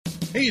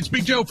Hey, it's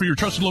Big Joe for your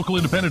trusted local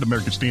independent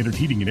American Standard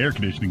heating and air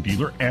conditioning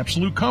dealer,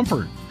 Absolute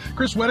Comfort.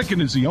 Chris Wedekin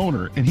is the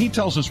owner, and he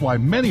tells us why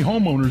many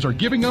homeowners are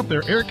giving up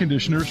their air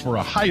conditioners for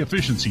a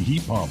high-efficiency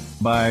heat pump.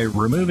 By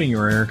removing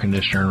your air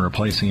conditioner and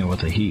replacing it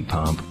with a heat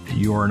pump,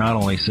 you are not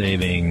only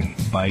saving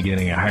by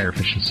getting a higher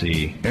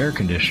efficiency air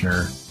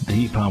conditioner, the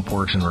heat pump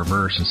works in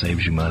reverse and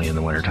saves you money in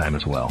the wintertime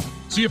as well.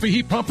 See if a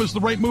heat pump is the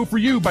right move for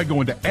you by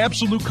going to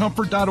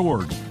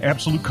AbsoluteComfort.org.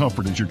 Absolute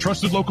Comfort is your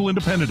trusted local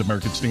independent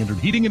American Standard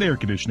heating and air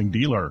conditioning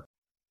dealer.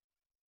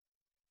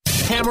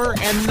 Hammer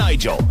and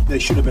Nigel. They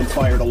should have been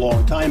fired a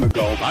long time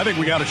ago. I think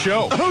we got a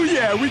show. Oh,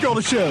 yeah, we got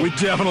a show. We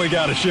definitely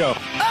got a show.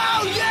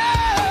 Oh,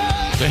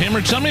 yeah! So,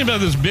 Hammer, tell me about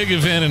this big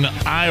event in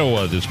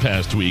Iowa this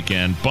past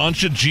weekend.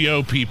 Bunch of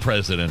GOP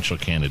presidential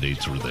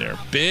candidates were there.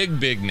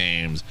 Big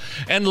names.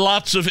 And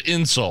lots of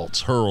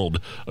insults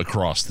hurled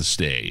across the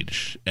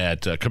stage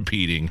at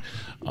competing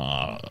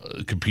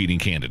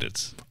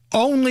candidates.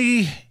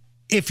 Only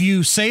if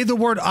you say the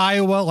word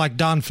Iowa like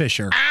Don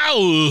Fisher.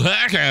 Ow!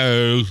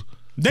 Echo!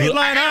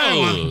 Dateline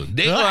Iowa.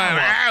 Dateline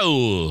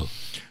Iowa.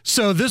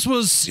 So this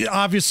was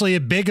obviously a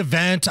big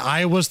event.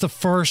 Iowa's the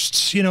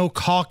first,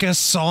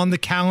 caucus on the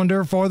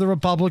calendar for the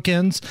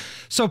Republicans.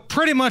 So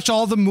pretty much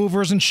all the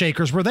movers and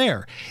shakers were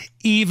there.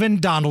 Even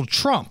Donald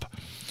Trump.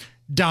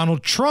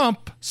 Donald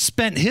Trump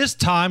spent his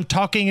time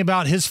talking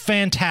about his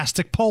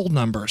fantastic poll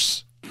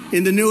numbers.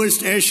 In the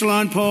newest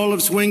echelon poll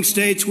of swing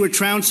states, we're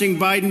trouncing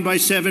Biden by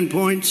 7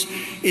 points.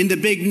 In the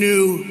big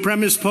new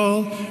premise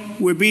poll,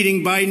 we're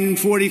beating Biden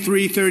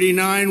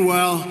 43-39,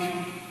 while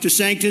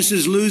DeSantis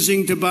is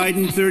losing to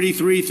Biden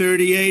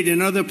 33-38.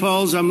 In other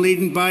polls, I'm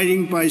leading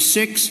Biden by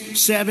 6,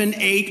 7,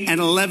 8,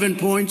 and 11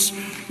 points,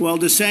 while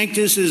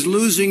DeSantis is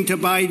losing to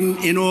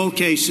Biden in all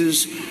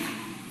cases.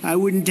 I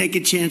wouldn't take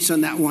a chance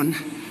on that one.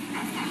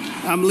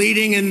 I'm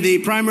leading in the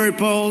primary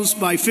polls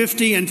by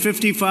 50 and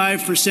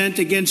 55%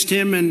 against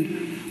him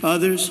and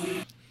others.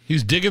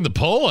 He's digging the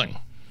polling.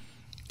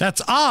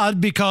 That's odd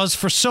because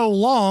for so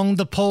long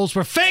the polls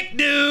were fake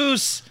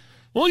news.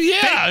 Well,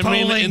 yeah. Fake I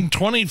mean, polling. in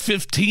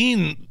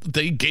 2015,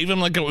 they gave him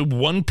like a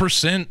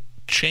 1%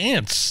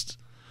 chance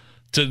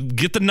to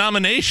get the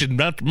nomination,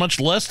 not much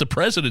less the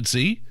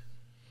presidency.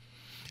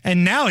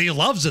 And now he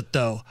loves it,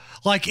 though.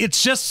 Like,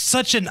 it's just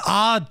such an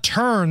odd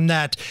turn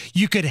that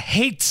you could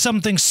hate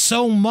something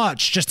so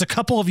much just a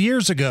couple of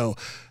years ago.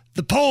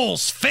 The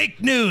polls,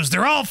 fake news,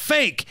 they're all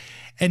fake.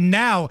 And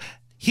now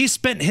he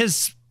spent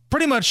his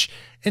pretty much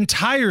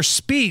entire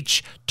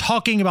speech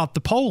talking about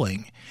the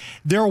polling.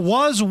 There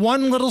was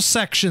one little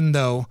section,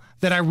 though,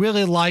 that I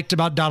really liked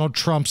about Donald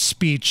Trump's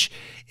speech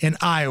in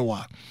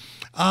Iowa.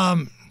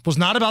 It was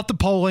not about the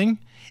polling.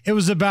 It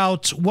was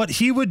about what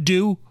he would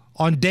do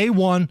on day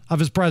one of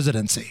his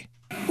presidency.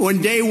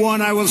 On day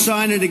one, I will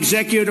sign an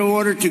executive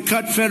order to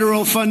cut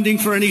federal funding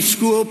for any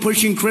school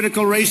pushing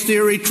critical race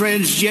theory,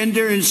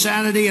 transgender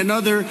insanity, and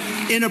other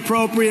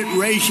inappropriate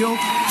racial,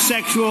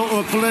 sexual,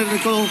 or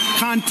political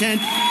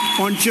content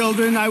on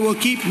children. I will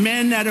keep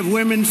men out of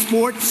women's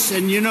sports,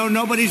 and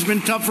nobody's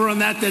been tougher on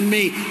that than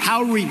me.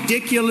 How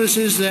ridiculous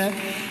is that?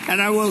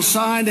 And I will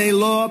sign a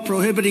law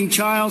prohibiting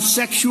child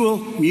sexual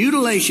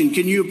mutilation.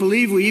 Can you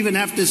believe we even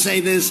have to say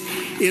this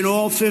in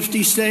all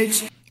 50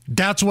 states?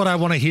 That's what I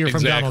want to hear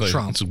from Donald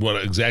Trump.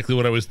 That's exactly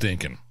what I was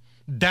thinking.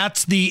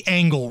 That's the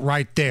angle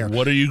right there.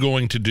 What are you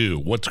going to do?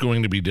 What's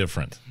going to be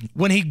different?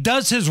 When he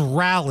does his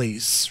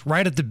rallies,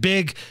 right at the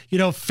big,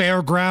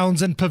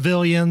 fairgrounds and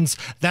pavilions,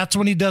 that's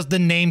when he does the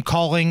name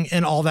calling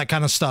and all that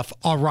kind of stuff.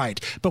 All right.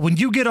 But when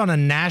you get on a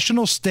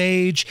national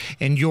stage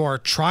and you're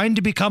trying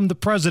to become the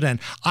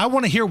president, I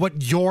want to hear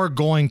what you're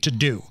going to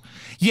do.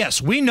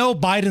 Yes, we know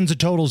Biden's a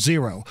total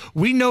zero.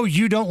 We know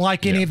you don't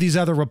like any of these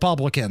other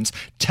Republicans.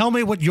 Tell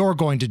me what you're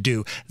going to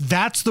do.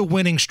 That's the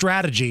winning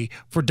strategy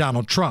for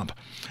Donald Trump.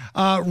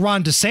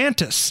 Ron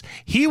DeSantis,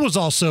 he was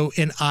also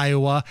in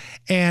Iowa,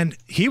 and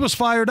he was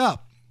fired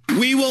up.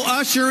 We will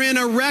usher in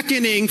a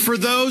reckoning for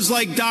those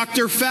like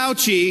Dr.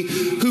 Fauci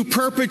who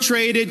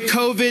perpetrated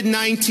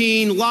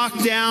COVID-19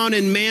 lockdown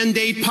and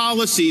mandate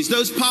policies.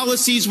 Those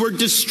policies were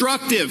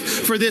destructive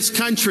for this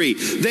country.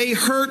 They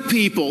hurt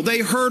people. They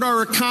hurt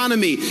our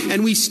economy,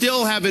 and we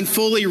still haven't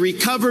fully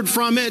recovered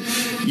from it.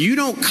 You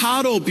don't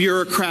coddle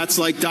bureaucrats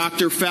like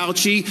Dr.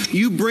 Fauci.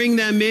 You bring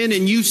them in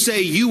and you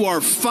say you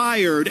are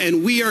fired,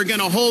 and we are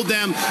going to hold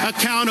them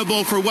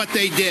accountable for what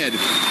they did.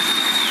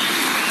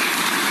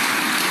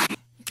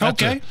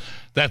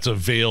 That's a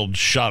veiled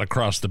shot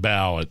across the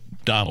bow at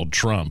Donald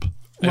Trump.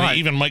 And Right.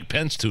 even Mike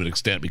Pence to an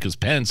extent, because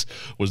Pence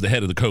was the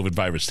head of the COVID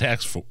virus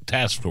task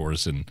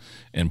force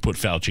and put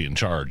Fauci in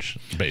charge,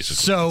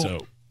 basically.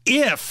 So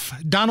if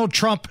Donald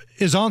Trump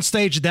is on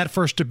stage at that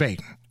first debate,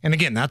 and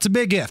again, that's a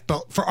big if,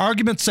 but for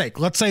argument's sake,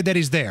 let's say that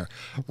he's there.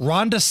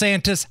 Ron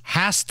DeSantis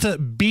has to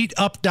beat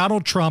up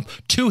Donald Trump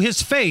to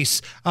his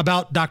face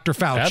about Dr.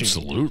 Fauci.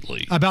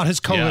 Absolutely. About his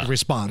COVID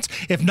response.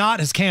 If not,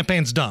 his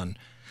campaign's done.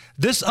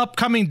 This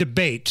upcoming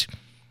debate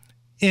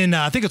in,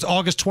 I think it's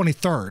August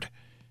 23rd,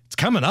 it's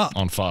coming up.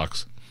 On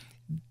Fox.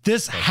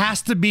 This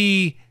has to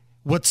be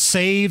what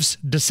saves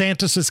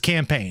DeSantis'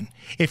 campaign.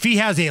 If he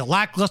has a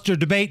lackluster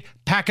debate,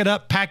 pack it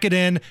up, pack it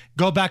in,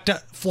 go back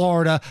to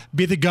Florida,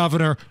 be the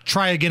governor,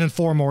 try again in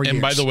 4 more years.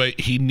 And by the way,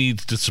 he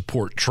needs to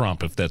support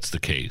Trump if that's the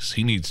case.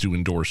 He needs to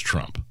endorse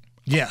Trump.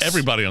 Yes.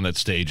 Everybody on that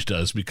stage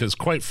does, because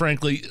quite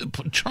frankly,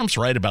 Trump's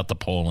right about the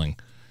polling.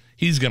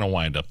 He's going to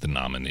wind up the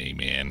nominee,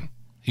 man.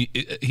 He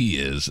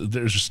is.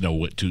 There's just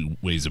no two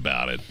ways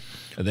about it.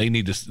 They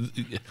need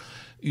to,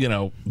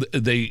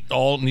 they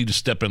all need to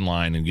step in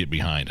line and get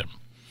behind him.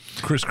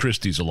 Chris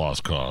Christie's a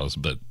lost cause,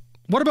 but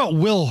what about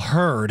Will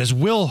Hurd? Is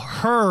Will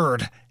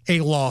Hurd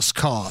a lost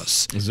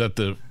cause? Is that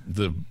the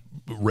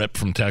rep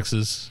from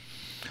Texas?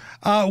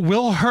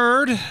 Will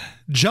Hurd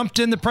jumped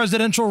in the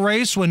presidential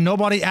race when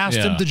nobody asked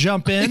him to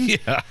jump in.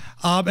 Yeah.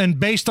 And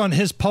based on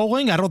his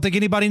polling, I don't think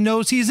anybody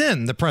knows he's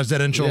in the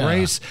presidential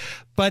race.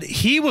 But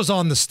he was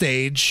on the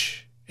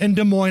stage in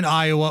Des Moines,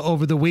 Iowa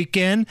over the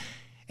weekend,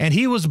 and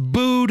he was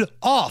booed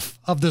off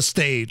of the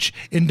stage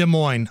in Des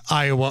Moines,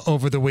 Iowa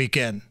over the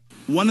weekend.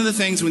 One of the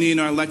things we need in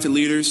our elected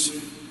leaders,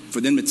 for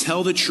them to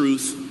tell the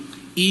truth,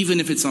 even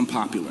if it's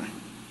unpopular.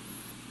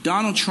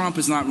 Donald Trump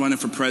is not running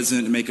for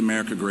president to make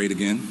America great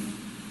again.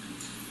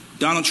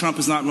 Donald Trump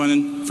is not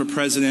running for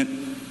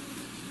president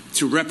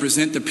to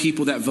represent the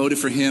people that voted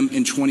for him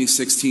in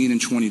 2016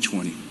 and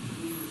 2020.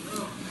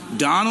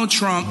 Donald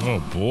Trump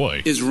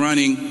is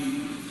running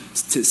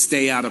to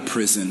stay out of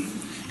prison.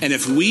 And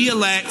if we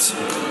elect...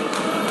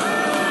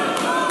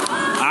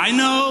 I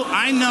know.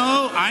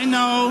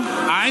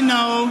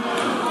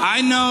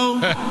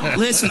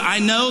 Listen, I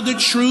know the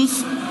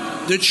truth.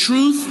 The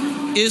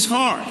truth is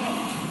hard.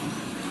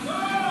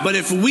 But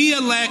if we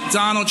elect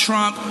Donald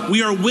Trump,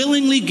 we are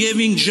willingly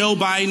giving Joe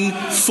Biden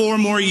 4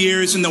 more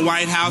years in the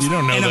White House. You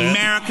don't know and that.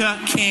 America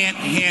can't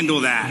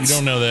handle that. You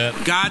don't know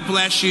that. God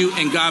bless you,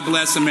 and God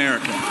bless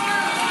America.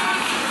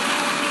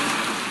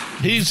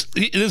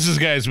 This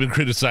guy's been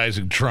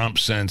criticizing Trump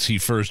since he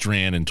first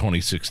ran in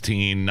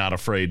 2016. Not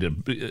afraid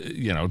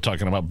to,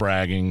 talking about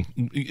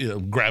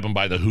bragging, grab him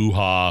by the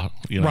hoo-ha.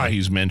 Right.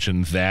 He's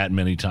mentioned that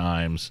many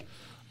times.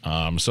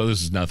 So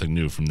this is nothing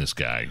new from this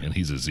guy, and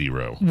he's a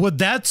zero. Would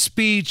that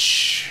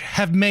speech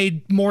have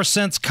made more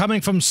sense coming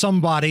from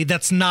somebody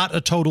that's not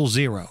a total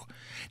zero?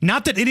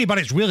 Not that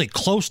anybody's really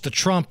close to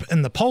Trump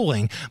in the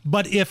polling,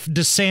 but if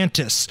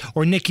DeSantis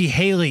or Nikki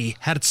Haley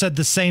had said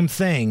the same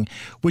thing,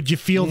 would you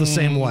feel the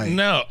same way?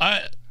 No.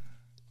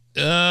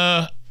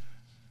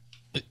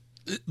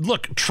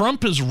 Look,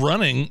 Trump is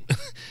running.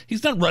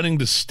 He's not running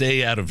to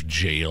stay out of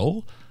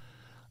jail.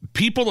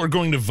 People are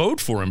going to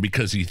vote for him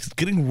because he's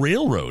getting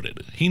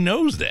railroaded. He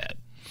knows that.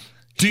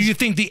 Do you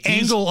think the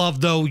angle of,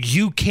 though,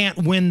 you can't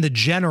win the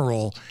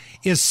general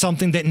is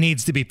something that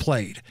needs to be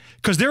played?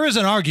 Because there is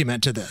an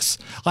argument to this.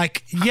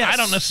 Like, yes. I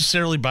don't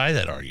necessarily buy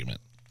that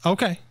argument.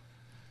 Okay.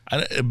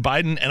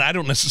 Biden, and I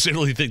don't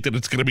necessarily think that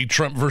it's going to be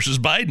Trump versus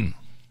Biden.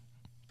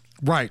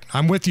 Right.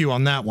 I'm with you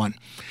on that one.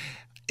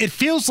 It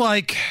feels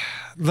like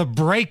the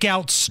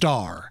breakout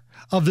star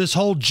of this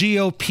whole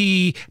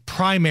GOP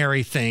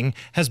primary thing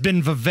has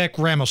been Vivek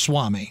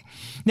Ramaswamy.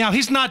 Now,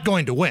 he's not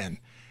going to win.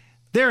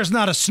 There is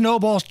not a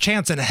snowball's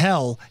chance in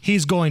hell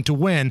he's going to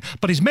win,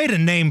 but he's made a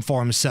name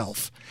for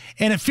himself.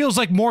 And it feels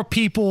like more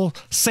people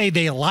say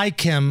they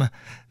like him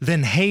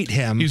than hate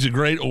him. He's a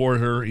great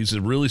orator. He's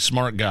a really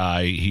smart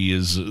guy. He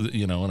is,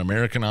 an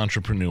American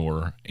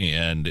entrepreneur.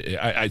 And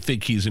I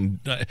think he's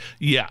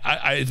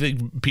I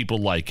think people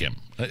like him.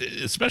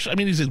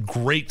 Especially, he's a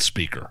great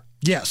speaker.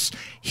 Yes.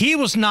 He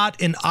was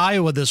not in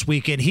Iowa this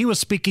weekend. He was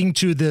speaking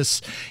to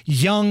this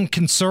young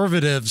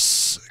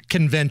conservatives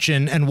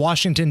convention in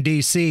Washington,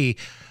 D.C.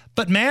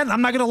 But, man,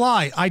 I'm not going to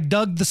lie. I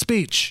dug the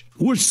speech.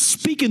 We're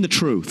speaking the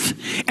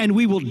truth, and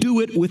we will do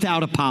it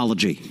without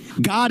apology.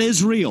 God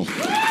is real.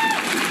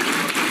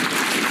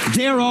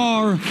 There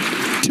are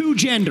 2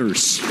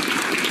 genders.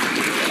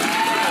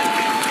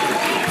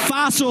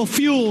 Fossil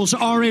fuels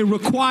are a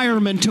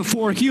requirement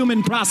for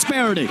human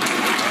prosperity.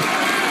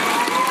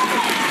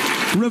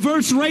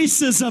 Reverse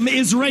racism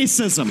is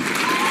racism.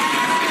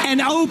 An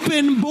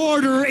open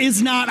border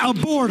is not a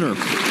border.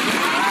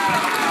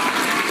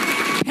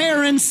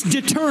 Parents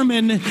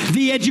determine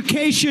the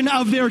education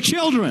of their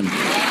children.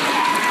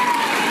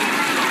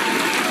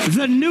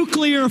 The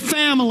nuclear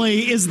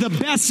family is the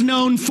best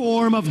known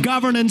form of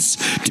governance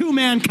to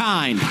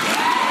mankind.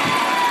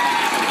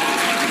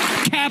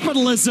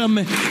 Capitalism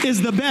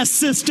is the best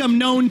system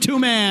known to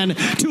man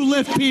to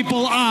lift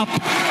people up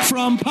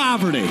from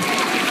poverty.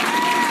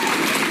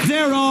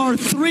 There are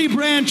 3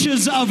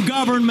 branches of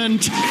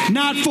government,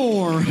 not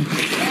 4,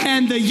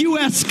 and the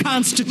U.S.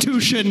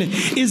 Constitution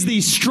is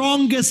the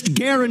strongest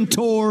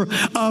guarantor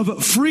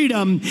of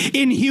freedom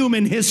in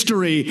human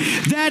history.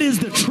 That is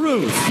the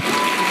truth.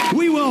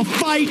 We will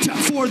fight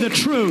for the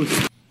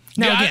truth.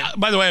 Now,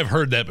 by the way, I've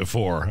heard that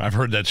before. I've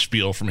heard that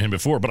spiel from him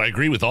before, but I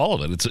agree with all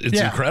of it.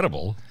 It's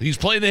incredible. He's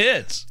playing the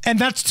hits. And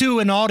that's to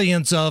an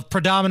audience of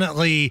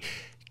predominantly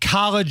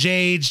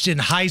college-aged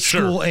and high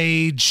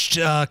school-aged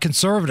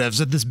conservatives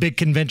at this big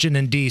convention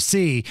in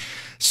D.C.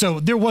 So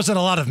there wasn't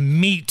a lot of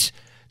meat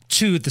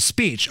to the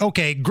speech.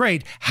 Okay,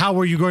 great. How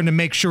are you going to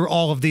make sure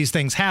all of these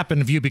things happen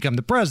if you become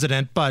the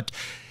president? But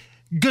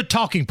good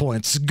talking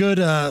points, good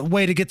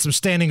way to get some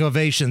standing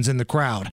ovations in the crowd.